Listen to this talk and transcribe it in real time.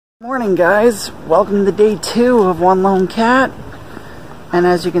Morning guys, welcome to day 2 of One Lone Cat, and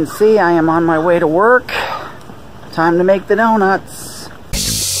as you can see I am on my way to work. Time to make the donuts.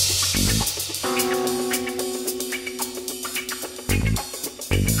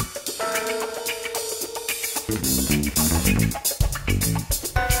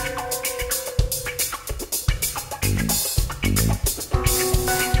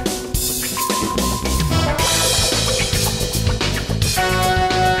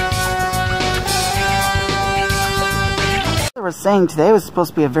 I was saying today was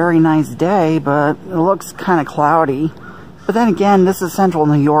supposed to be a very nice day, but it looks kind of cloudy. But then again, this is central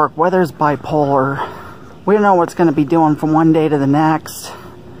New York. Weather's bipolar. We don't know what's going to be doing from one day to the next.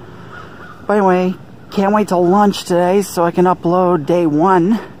 But anyway, can't wait till lunch today so I can upload day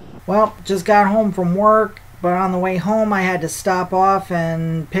 1. Well, just got home from work, but on the way home I had to stop off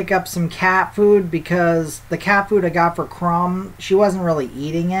and pick up some cat food because the cat food I got for Crumb, she wasn't really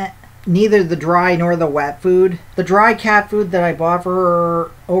eating it. Neither the dry nor the wet food. The dry cat food that I bought for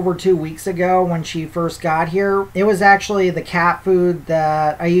her over 2 weeks ago when she first got here, it was actually the cat food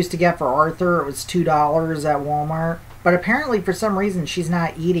that I used to get for Arthur. It was $2 at Walmart. But apparently for some reason she's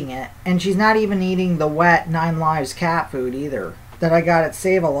not eating it. And she's not even eating the wet 9 Lives cat food either that I got at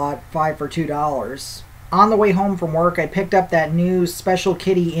Save-A-Lot 5 for $2. On the way home from work, I picked up that new Special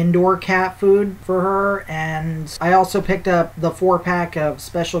Kitty indoor cat food for her, and I also picked up the 4-pack of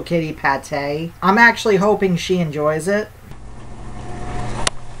Special Kitty pate. I'm actually hoping she enjoys it.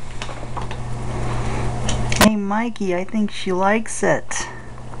 Hey Mikey, I think she likes it.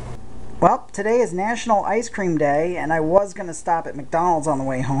 Well, today is National Ice Cream Day, and I was going to stop at McDonald's on the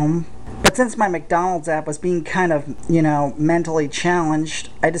way home. But since my McDonald's app was being kind of, mentally challenged,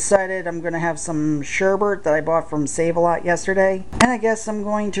 I decided I'm going to have some sherbet that I bought from Save-A-Lot yesterday. And I guess I'm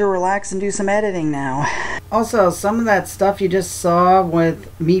going to relax and do some editing now. Also, some of that stuff you just saw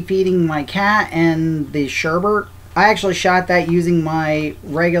with me feeding my cat and the sherbet, I actually shot that using my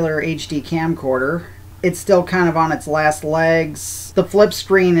regular HD camcorder. It's still kind of on its last legs. The flip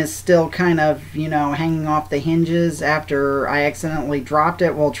screen is still kind of, hanging off the hinges after I accidentally dropped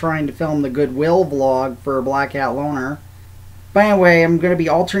it while trying to film the Goodwill vlog for Black Cat Loner. But anyway, I'm going to be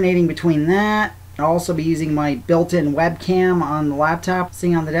alternating between that. I'll also be using my built-in webcam on the laptop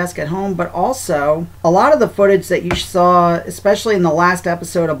sitting on the desk at home. But also, a lot of the footage that you saw, especially in the last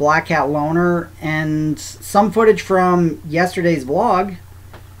episode of Black Cat Loner, and some footage from yesterday's vlog,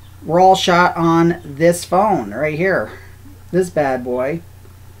 were all shot on this phone right here, this bad boy.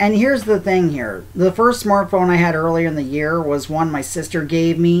 And here's the thing here, the first smartphone I had earlier in the year was one my sister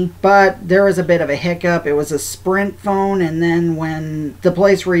gave me, but there was a bit of a hiccup. It was a Sprint phone, and then when the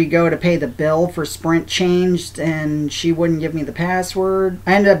place where you go to pay the bill for Sprint changed and she wouldn't give me the password,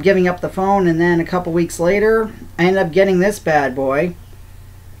 I ended up giving up the phone, and then a couple weeks later I ended up getting this bad boy.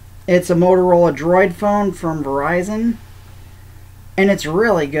 It's a Motorola Droid phone from Verizon. And it's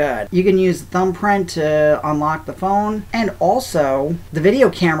really good. You can use the thumbprint to unlock the phone. And also, the video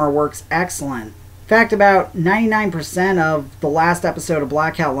camera works excellent. In fact, about 99% of the last episode of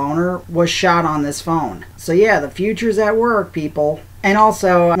Black Cat Loner was shot on this phone. So yeah, the future's at work, people. And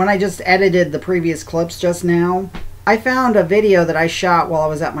also, when I just edited the previous clips just now, I found a video that I shot while I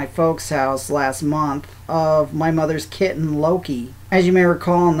was at my folks' house last month of my mother's kitten, Loki. As you may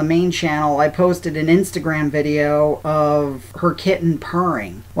recall, on the main channel, I posted an Instagram video of her kitten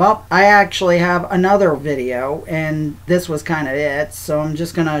purring. Well, I actually have another video, and this was kind of it, so I'm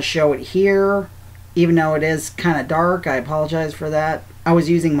just going to show it here. Even though it is kind of dark, I apologize for that. I was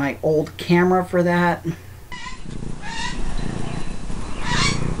using my old camera for that.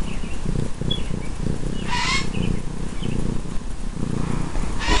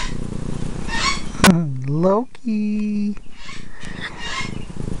 Loki.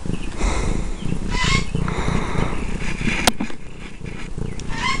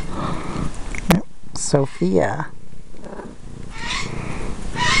 Sophia.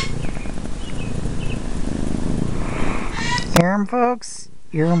 Hear him, folks?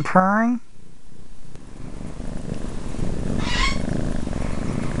 Hear him purring?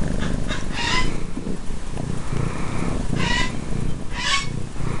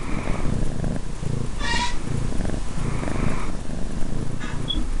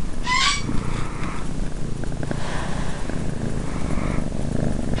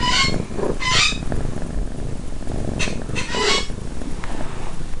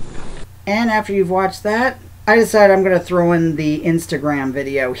 And after you've watched that, I decided I'm going to throw in the Instagram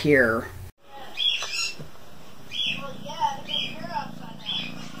video here.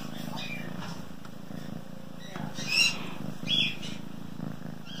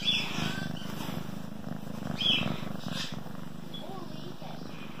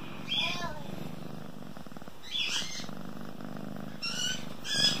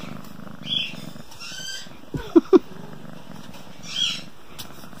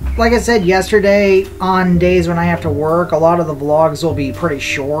 Like I said yesterday, on days when I have to work, a lot of the vlogs will be pretty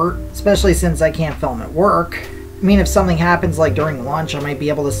short, especially since I can't film at work. I mean, if something happens like during lunch, I might be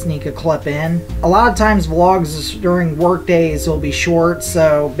able to sneak a clip in. A lot of times vlogs during work days will be short,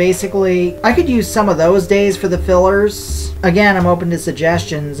 so basically I could use some of those days for the fillers. Again, I'm open to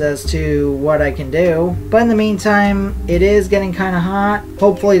suggestions as to what I can do. But in the meantime, it is getting kind of hot.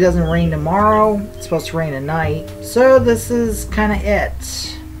 Hopefully it doesn't rain tomorrow. It's supposed to rain tonight. So this is kind of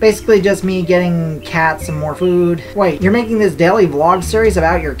it. Basically just me getting Cat some more food. Wait, you're making this daily vlog series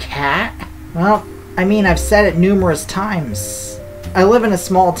about your cat? Well, I mean, I've said it numerous times. I live in a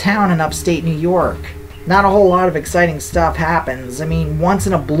small town in upstate New York. Not a whole lot of exciting stuff happens. I mean, once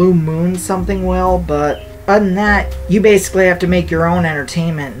in a blue moon something will, but other than that, you basically have to make your own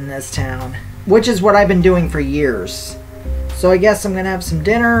entertainment in this town. Which is what I've been doing for years. So I guess I'm gonna have some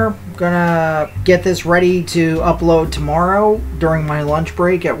dinner. I'm gonna get this ready to upload tomorrow during my lunch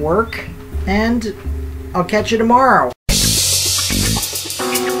break at work. And I'll catch you tomorrow.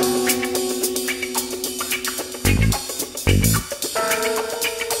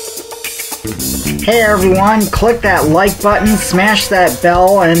 Hey everyone, click that like button, smash that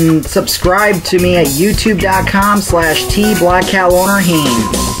bell, and subscribe to me at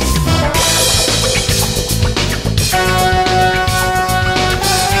youtube.com/TBlackCatLonerHaines.